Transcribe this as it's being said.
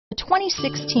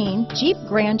2016 Jeep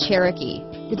Grand Cherokee.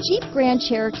 The Jeep Grand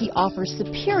Cherokee offers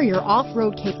superior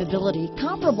off-road capability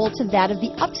comparable to that of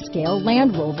the upscale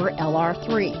Land Rover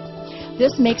LR3.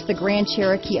 This makes the Grand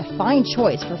Cherokee a fine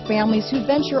choice for families who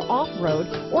venture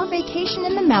off-road or vacation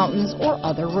in the mountains or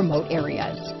other remote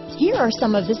areas. Here are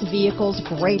some of this vehicle's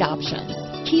great options: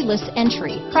 keyless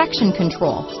entry, traction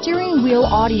control, steering wheel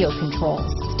audio controls,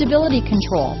 stability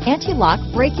control, anti-lock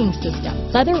braking system,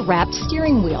 leather-wrapped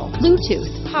steering wheel,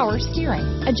 Bluetooth, power steering,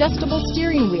 adjustable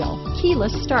steering wheel,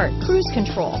 keyless start, cruise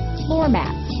control, floor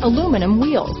mats, aluminum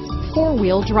wheels,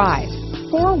 four-wheel drive,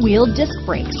 four-wheel disc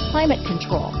brakes, climate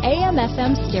control,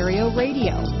 AM/FM stereo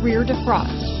radio, rear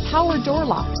defrost, power door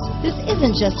locks. This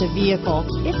isn't just a vehicle,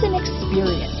 it's an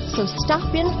experience. So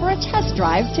stop in for a test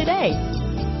drive today.